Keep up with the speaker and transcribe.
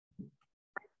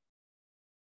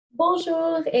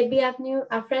Bonjour et bienvenue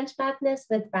à French Madness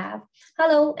with Rav.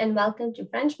 Hello and welcome to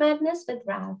French Madness with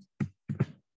Rav.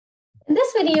 In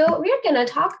this video, we're going to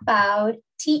talk about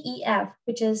TEF,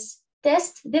 which is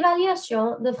Test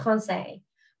d'évaluation de français.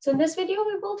 So in this video,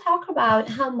 we will talk about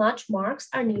how much marks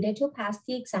are needed to pass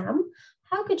the exam,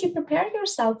 how could you prepare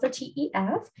yourself for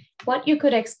TEF, what you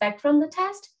could expect from the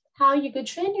test, how you could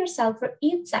train yourself for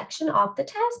each section of the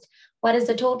test, what is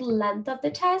the total length of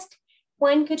the test,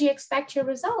 when could you expect your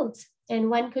results, and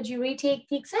when could you retake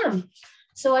the exam?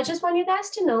 So I just want you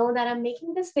guys to know that I'm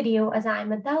making this video as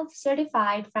I'm a DELF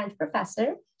certified French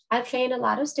professor. I've trained a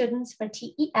lot of students for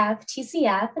TEF,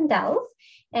 TCF, and DELF,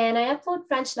 and I upload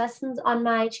French lessons on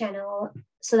my channel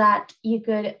so that you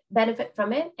could benefit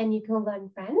from it and you can learn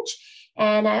French.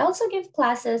 And I also give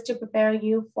classes to prepare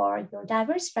you for your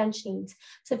diverse French needs.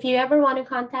 So if you ever want to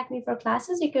contact me for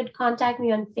classes, you could contact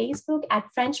me on Facebook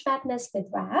at French Madness with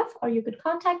Rav, or you could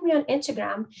contact me on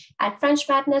Instagram at French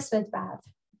Madness with Rav.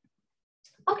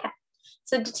 Okay,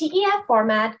 so the TEF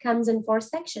format comes in 4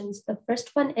 sections. The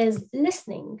first one is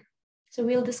listening. So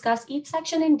we'll discuss each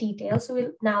section in detail. So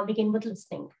we'll now begin with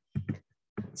listening.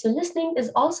 So listening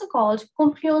is also called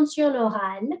compréhension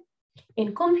orale.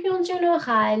 In compréhension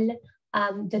orale,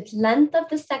 the length of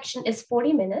the section is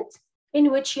 40 minutes,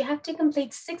 in which you have to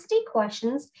complete 60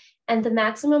 questions, and the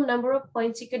maximum number of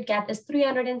points you could get is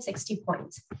 360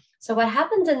 points. So what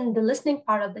happens in the listening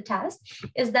part of the test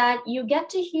is that you get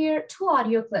to hear 2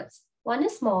 audio clips. One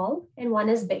is small and one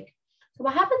is big. So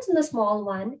what happens in the small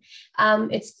one,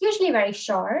 it's usually very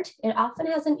short. It often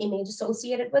has an image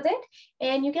associated with it,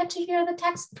 and you get to hear the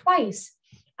text twice.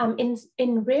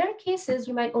 In rare cases,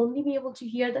 you might only be able to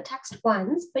hear the text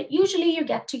once, but usually you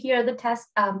get to hear the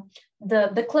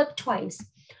the clip twice.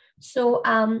 So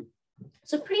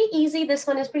pretty easy. This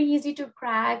one is pretty easy to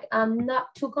crack,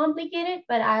 not too complicated,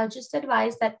 but I'll just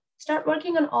advise that start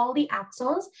working on all the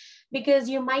accents, because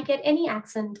you might get any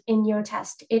accent in your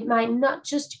test. It might not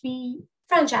just be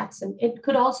French accent. It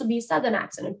could also be Southern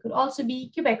accent. It could also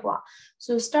be Quebecois.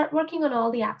 So start working on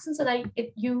all the accents so that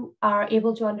you are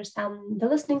able to understand the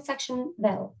listening section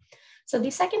well. So the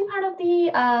second part of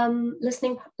the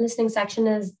listening section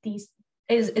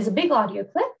is a big audio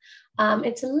clip.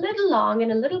 It's a little long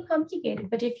and a little complicated,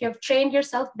 but if you have trained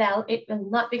yourself well, it will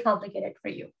not be complicated for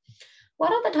you.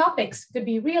 What are the topics? Could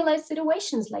be real life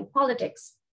situations like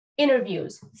politics,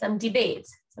 interviews, some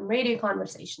debates, some radio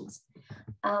conversations,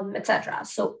 etc.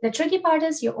 So the tricky part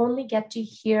is you only get to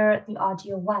hear the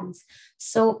audio once.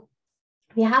 So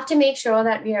we have to make sure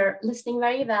that we are listening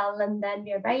very well, and then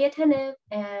we are very attentive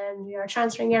and we are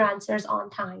transferring your answers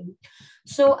on time.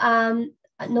 So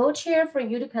a note here for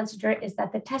you to consider is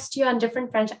that the test you on different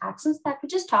French accents that we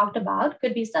just talked about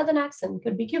could be Southern accent,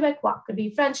 could be Quebecois, could be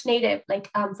French native,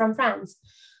 like from France.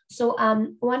 So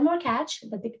one more catch,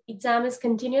 that the exam is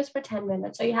continuous for 10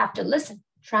 minutes. So you have to listen,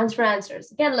 transfer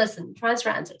answers, again, listen, transfer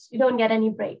answers. You don't get any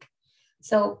break.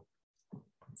 So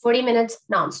 40 minutes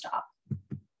nonstop.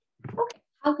 Okay,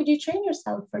 how could you train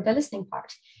yourself for the listening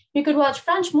part? You could watch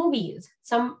French movies.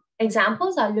 Some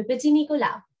examples are Le Petit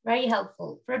Nicolas, very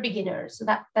helpful for a beginner. So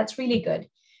that's really good.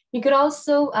 You could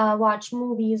also watch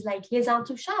movies like Les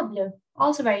Intouchables,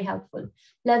 also very helpful.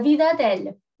 La Vida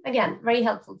d'elle, again, very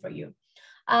helpful for you.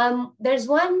 There's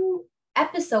one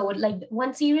episode, like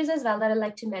one series as well, that I'd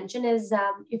like to mention is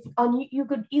you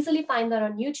could easily find that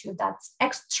on YouTube. That's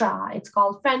Extra. It's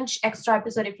called French Extra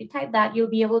episode. If you type that, you'll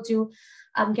be able to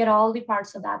get all the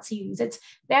parts of that series. It's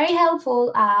very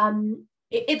helpful.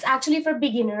 It's actually for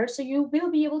beginners, so you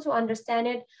will be able to understand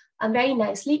it very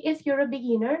nicely. If you're a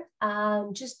beginner,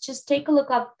 just take a look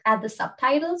up at the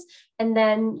subtitles, and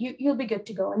then you'll be good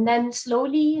to go. And then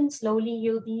slowly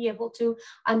you'll be able to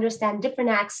understand different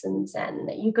accents, and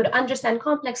you could understand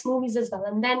complex movies as well.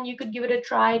 And then you could give it a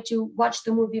try to watch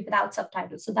the movie without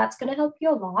subtitles. So that's going to help you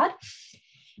a lot.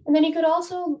 And then you could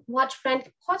also watch French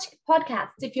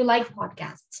podcasts if you like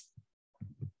podcasts.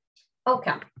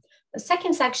 Okay. The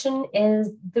second section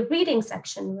is the reading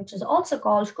section, which is also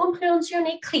called compréhension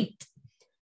écrite.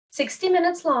 60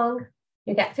 minutes long,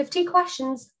 you get 50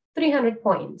 questions, 300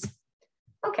 points.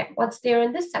 Okay, what's there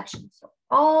in this section? So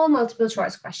all multiple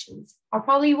choice questions, or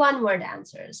probably one-word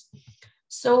answers.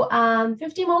 So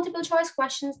 50 multiple choice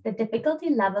questions, the difficulty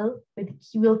level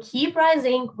will keep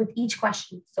rising with each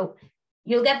question. So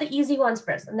you'll get the easy ones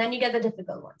first, and then you get the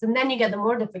difficult ones, and then you get the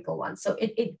more difficult ones. So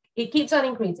it keeps on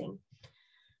increasing.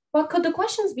 What could the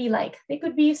questions be like? They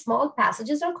could be small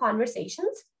passages or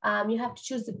conversations. You have to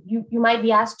choose, you might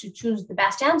be asked to choose the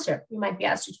best answer. You might be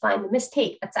asked to find the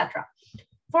mistake, etc.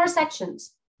 4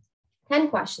 sections, 10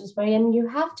 questions, wherein you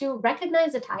have to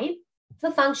recognize a type,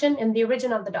 the function and the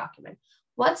origin of the document.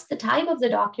 What's the type of the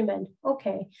document?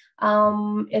 Okay,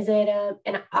 is it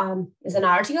an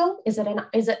article? Is it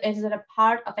a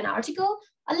part of an article?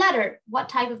 A letter? What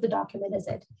type of the document is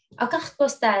it? A carte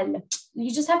postale.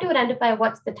 You just have to identify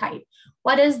what's the type.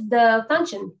 What is the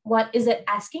function? What is it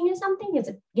asking you something? Is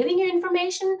it giving you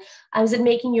information? Is it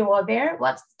making you aware?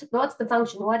 What's the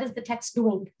function? What is the text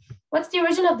doing? What's the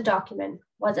origin of the document?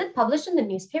 Was it published in the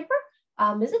newspaper?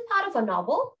 Is it part of a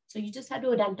novel? So you just have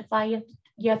to identify it.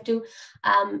 You have to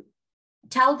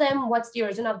tell them what's the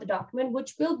origin of the document,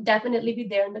 which will definitely be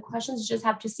there in the questions. You just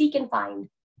have to seek and find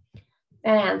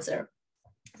an answer.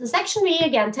 So section B,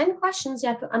 again, 10 questions. You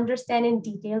have to understand in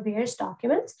detail various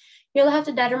documents. You'll have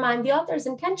to determine the author's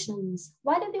intentions.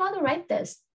 Why did the author write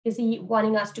this? Is he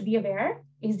wanting us to be aware?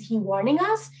 Is he warning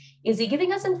us? Is he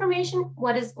giving us information?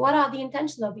 What are the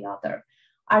intentions of the author?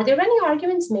 Are there any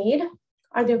arguments made?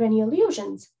 Are there any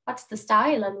allusions? What's the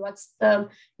style and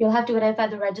you'll have to identify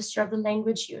the register of the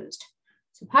language used.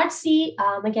 So part C,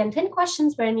 again, 10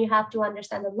 questions wherein you have to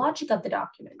understand the logic of the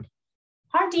document.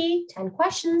 Part D, 10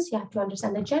 questions. You have to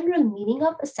understand the general meaning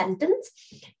of a sentence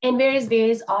and various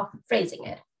ways of phrasing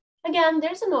it. Again,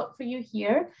 there's a note for you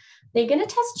here. They're going to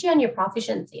test you on your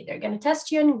proficiency. They're going to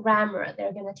test you on grammar.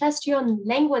 They're going to test you on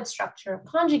language structure,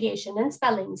 conjugation, and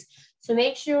spellings. So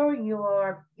make sure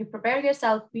you prepare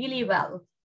yourself really well.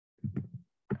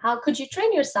 How could you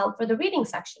train yourself for the reading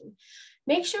section?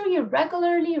 Make sure you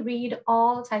regularly read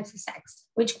all types of text,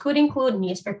 which could include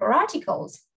newspaper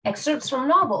articles, excerpts from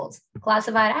novels,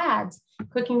 classified ads,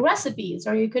 cooking recipes,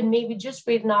 or you could maybe just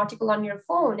read an article on your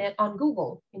phone on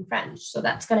Google in French. So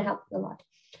that's going to help you a lot.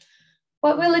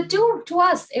 What will it do to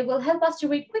us? It will help us to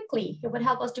read quickly. It would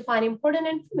help us to find important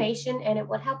information, and it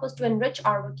would help us to enrich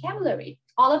our vocabulary.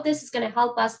 All of this is going to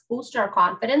help us boost our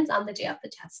confidence on the day of the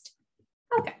test.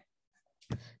 Okay.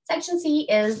 Section C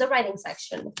is the writing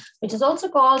section, which is also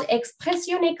called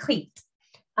expression écrite.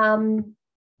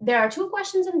 There are 2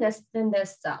 questions in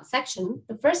this section.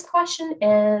 The first question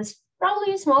is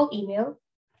probably a small email,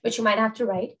 which you might have to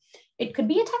write. It could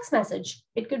be a text message.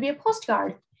 It could be a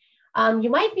postcard. You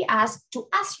might be asked to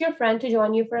ask your friend to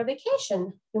join you for a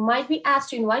vacation. You might be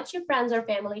asked to invite your friends or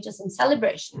family to some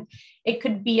celebration. It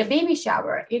could be a baby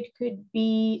shower. It could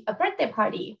be a birthday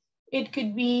party. It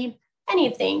could be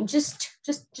anything, just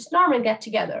normal get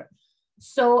together.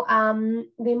 So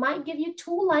they might give you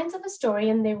 2 lines of a story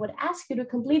and they would ask you to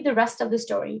complete the rest of the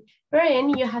story, wherein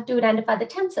you have to identify the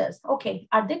tenses. Okay,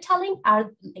 are they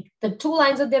like the 2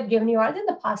 lines that they've given you, are they in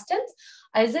the past tense?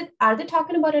 Are they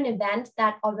talking about an event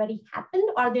that already happened,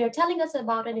 or they're telling us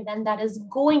about an event that is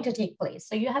going to take place?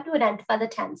 So you have to identify the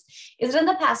tense. Is it in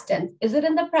the past tense? Is it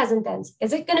in the present tense?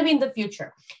 Is it going to be in the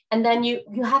future? And then you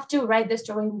have to write the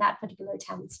story in that particular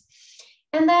tense.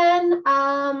 And then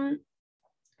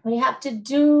what you have to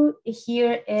do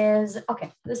here is,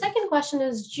 okay, the second question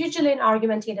is usually an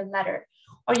argumentative letter,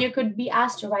 or you could be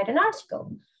asked to write an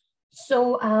article.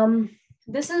 So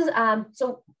this is,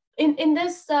 so in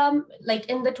this, like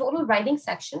in the total writing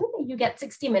section, you get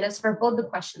 60 minutes for both the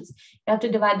questions. You have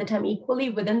to divide the time equally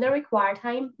within the required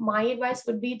time. My advice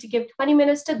would be to give 20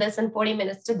 minutes to this and 40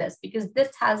 minutes to this, because this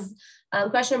has,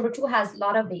 question number 2 has a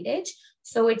lot of weightage.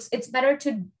 So it's better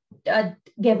to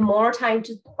give more time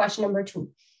to question number 2.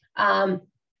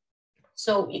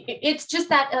 So it's just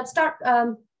that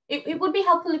it would be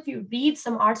helpful if you read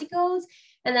some articles,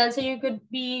 and then so you could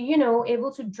be,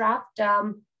 able to draft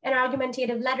an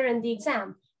argumentative letter in the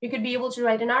exam. You could be able to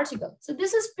write an article. So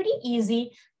this is pretty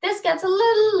easy. This gets a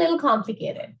little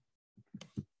complicated.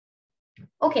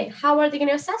 Okay, how are they going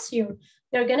to assess you?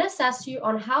 They're going to assess you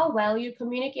on how well you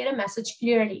communicate a message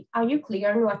clearly. Are you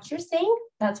clear on what you're saying?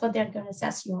 That's what they're going to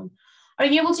assess you on. Are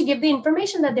you able to give the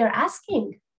information that they're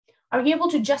asking? Are you able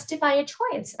to justify a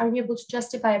choice? Are you able to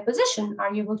justify a position?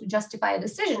 Are you able to justify a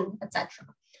decision, etc.?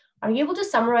 Are you able to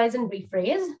summarize and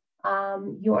rephrase?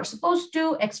 You are supposed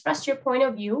to express your point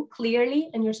of view clearly,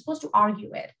 and you're supposed to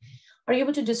argue it. Are you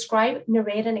able to describe,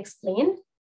 narrate, and explain?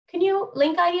 Can you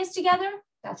link ideas together?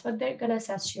 That's what they're going to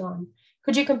assess you on.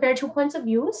 Could you compare 2 points of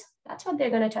views? That's what they're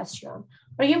going to test you on.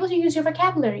 Are you able to use your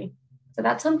vocabulary? So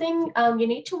that's something you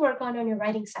need to work on your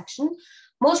writing section,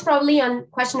 most probably on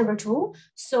question number 2.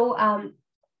 So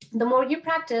the more you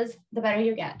practice, the better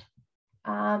you get.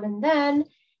 And then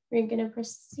we're going to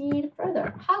proceed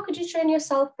further. How could you train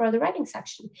yourself for the writing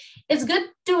section? It's good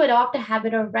to adopt a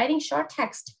habit of writing short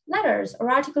text, letters,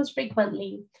 or articles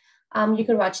frequently. You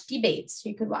could watch debates,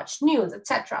 you could watch news,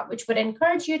 etc., which would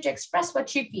encourage you to express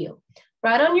what you feel.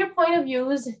 Write on your point of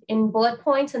views in bullet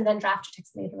points and then draft your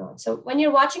text later on. So when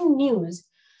you're watching news,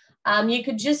 You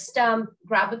could just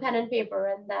grab a pen and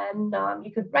paper, and then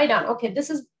you could write down, okay,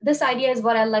 this idea is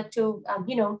what I'd like to,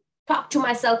 talk to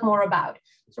myself more about.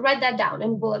 So write that down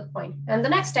in bullet point. And the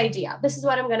next idea, this is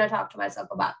what I'm going to talk to myself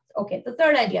about. Okay, the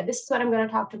third idea, this is what I'm going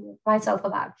to talk to myself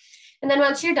about. And then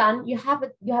once you're done, you have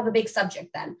a big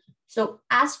subject then. So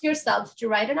ask yourself to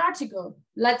write an article.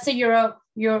 Let's say you want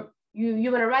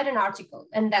to write an article,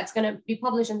 and that's going to be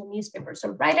published in the newspaper.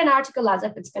 So write an article as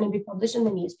if it's going to be published in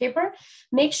the newspaper.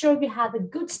 Make sure you have a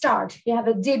good start. You have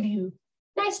a debut,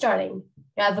 nice starting.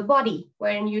 You have a body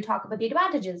wherein you talk about the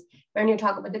advantages, wherein you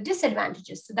talk about the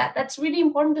disadvantages. So that's really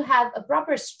important to have a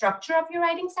proper structure of your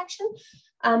writing section.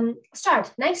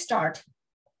 Nice start.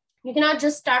 You cannot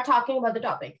just start talking about the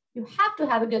topic. You have to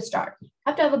have a good start. You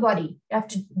have to have a body. You have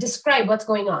to describe what's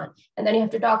going on. And then you have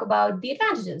to talk about the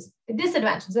advantages, the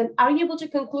disadvantages, and are you able to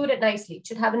conclude it nicely? It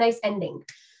should have a nice ending.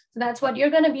 So that's what you're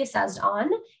going to be assessed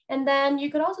on. And then you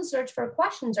could also search for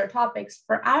questions or topics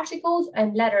for articles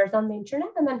and letters on the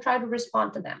internet, and then try to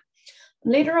respond to them.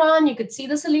 Later on, you could see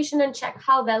the solution and check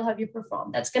how well have you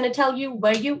performed. That's going to tell you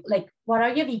where you, what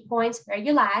are your weak points, where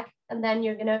you lack, and then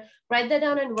you're going to write that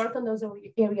down and work on those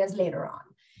areas later on.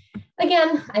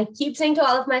 Again, I keep saying to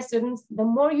all of my students, the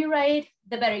more you write,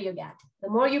 the better you get. The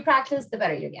more you practice, the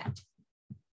better you get.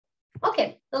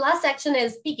 Okay, the last section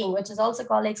is speaking, which is also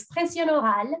called expression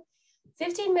orale.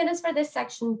 15 minutes for this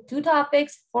section, 2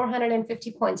 topics,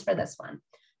 450 points for this one.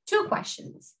 2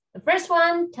 questions. The first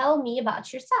one, tell me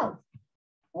about yourself.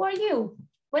 Who are you?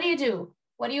 What do you do?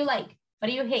 What do you like? What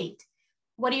do you hate?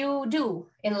 What do you do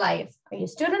in life? Are you a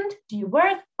student? Do you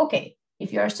work? Okay,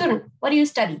 if you're a student, what do you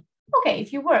study? Okay,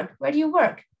 if you work, where do you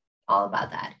work? All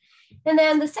about that. And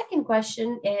then the second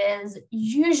question is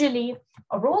usually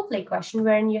a role play question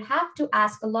wherein you have to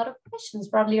ask a lot of questions,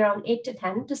 probably around 8 to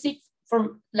 10, to seek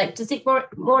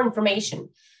more information.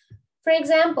 For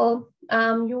example,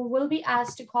 you will be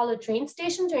asked to call a train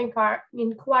station to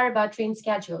inquire about train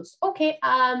schedules. Okay,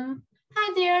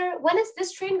 hi there, when is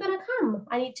this train gonna come?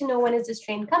 I need to know when is this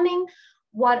train coming?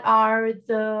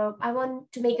 I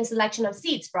want to make a selection of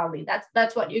seats, probably.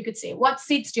 That's what you could say. What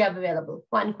seats do you have available?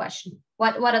 One question.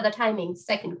 What are the timings?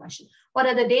 Second question. What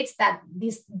are the dates that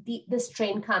this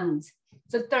train comes?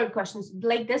 So third questions.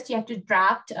 Like this, you have to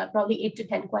draft probably 8 to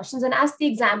 10 questions and ask the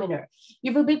examiner.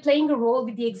 You will be playing a role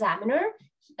with the examiner.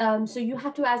 So you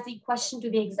have to ask the question to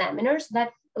the examiner so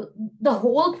that the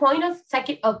whole point of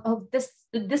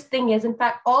this thing is, in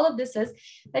fact, all of this is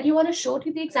that you want to show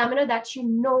to the examiner that you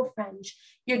know French.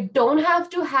 You don't have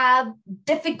to have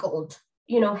difficult,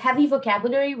 heavy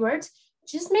vocabulary words.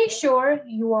 Just make sure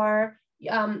you're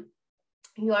able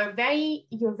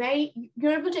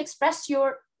to express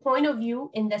your point of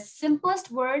view in the simplest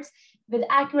words with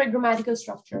accurate grammatical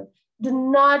structure. Do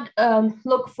not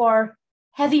look for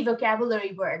heavy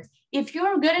vocabulary words. If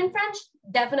you're good in French,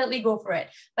 definitely go for it.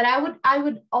 But I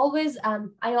always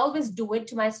do it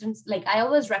to my students. Like I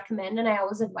always recommend and I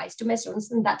always advise to my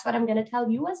students, and that's what I'm going to tell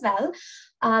you as well.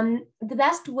 The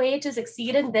best way to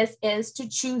succeed in this is to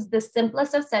choose the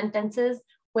simplest of sentences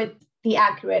with the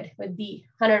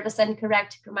 100%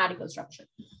 correct grammatical structure.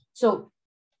 So,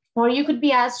 or you could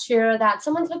be asked here that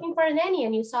someone's looking for a nanny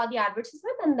and you saw the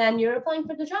advertisement and then you're applying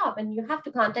for the job and you have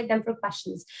to contact them for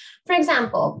questions. For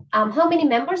example, how many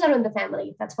members are in the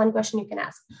family? That's one question you can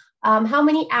ask. How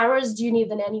many hours do you need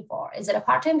the nanny for? Is it a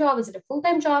part-time job? Is it a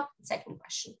full-time job? Second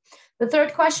question. The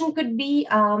third question could be,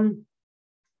 how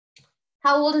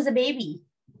old is the baby?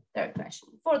 Third question.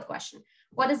 Fourth question,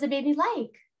 what is the baby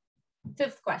like?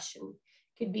 Fifth question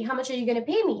could be, how much are you going to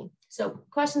pay me? So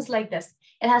questions like this,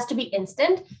 it has to be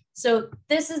instant. So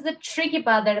this is the tricky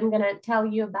part that I'm going to tell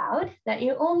you about, that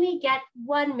you only get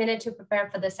 1 minute to prepare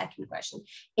for the second question.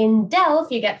 In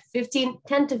DELF, you get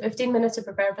 10 to 15 minutes to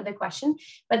prepare for the question,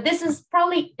 but this is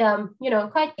probably,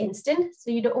 quite instant.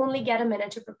 So you only get a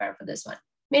minute to prepare for this one.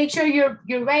 Make sure you're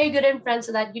very good in French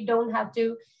so that you don't have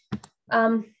to,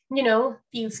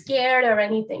 feel scared or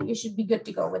anything. You should be good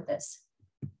to go with this.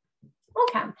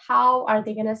 Okay, how are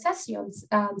they going to assess you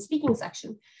on speaking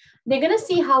section? They're going to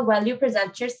see how well you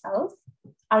present yourself.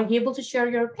 Are you able to share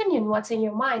your opinion? What's in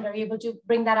your mind? Are you able to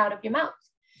bring that out of your mouth?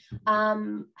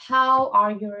 How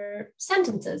are your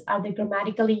sentences? Are they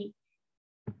grammatically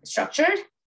structured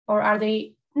or are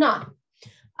they not?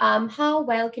 How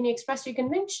well can you express your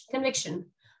conviction?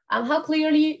 How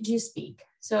clearly do you speak?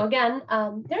 So again,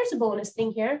 there's a bonus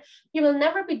thing here. You will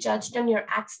never be judged on your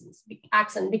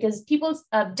accent because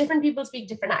different people speak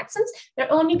different accents.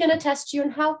 They're only going to test you on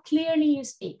how clearly you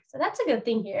speak. So that's a good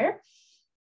thing here.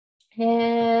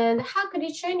 And how could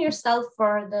you train yourself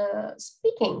for the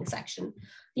speaking section?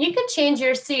 You could change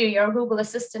your Siri or Google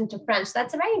Assistant to French.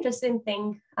 That's a very interesting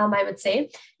thing, I would say.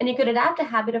 And you could adapt a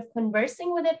habit of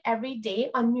conversing with it every day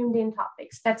on mundane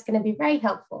topics. That's going to be very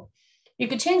helpful. You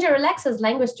could change your Alexa's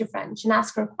language to French and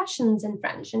ask her questions in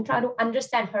French and try to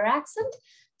understand her accent,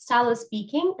 style of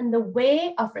speaking, and the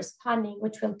way of responding,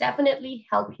 which will definitely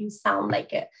help you sound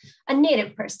like a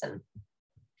native person.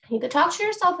 You could talk to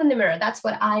yourself in the mirror. That's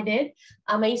what I did.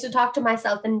 I used to talk to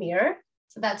myself in mirror.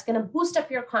 So that's going to boost up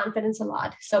your confidence a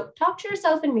lot. So talk to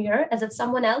yourself in mirror as if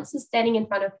someone else is standing in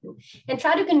front of you and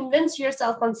try to convince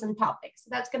yourself on some topics. So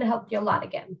that's going to help you a lot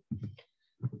again.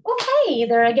 Okay,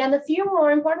 there are again a few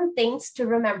more important things to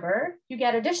remember. You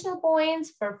get additional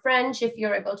points for French if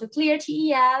you're able to clear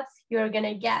TEF. You're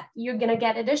gonna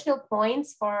get additional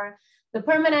points for the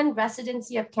permanent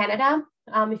residency of Canada.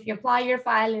 If you apply your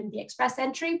file in the Express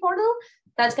Entry portal,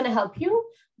 that's gonna help you.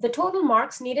 The total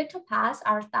marks needed to pass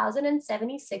are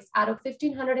 1,076 out of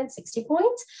 1,560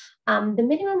 points. The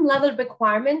minimum level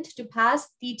requirement to pass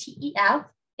the TEF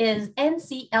is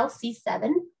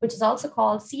NCLC7, which is also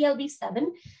called CLB7.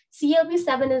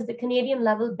 CLB7 is the Canadian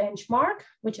level benchmark,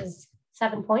 which is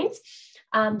 7 points.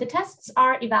 The tests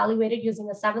are evaluated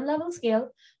using a 7-level scale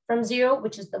from 0,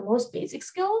 which is the most basic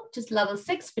skill, to level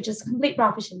 6, which is complete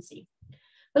proficiency.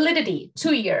 Validity,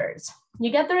 2 years.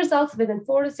 You get the results within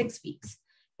 4 to 6 weeks.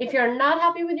 If you're not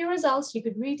happy with your results, you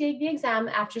could retake the exam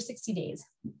after 60 days.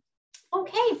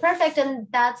 Okay, perfect. And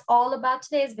that's all about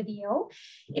today's video.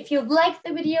 If you've liked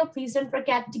the video, please don't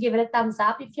forget to give it a thumbs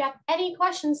up. If you have any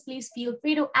questions, please feel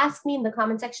free to ask me in the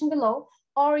comment section below,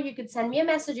 or you could send me a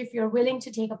message if you're willing to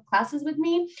take up classes with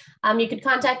me. You could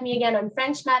contact me again on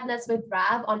French Madness with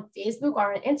Rav on Facebook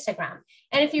or on Instagram.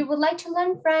 And if you would like to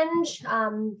learn French,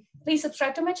 please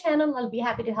subscribe to my channel. I'll be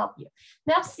happy to help you.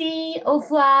 Merci, au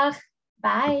revoir,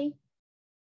 bye.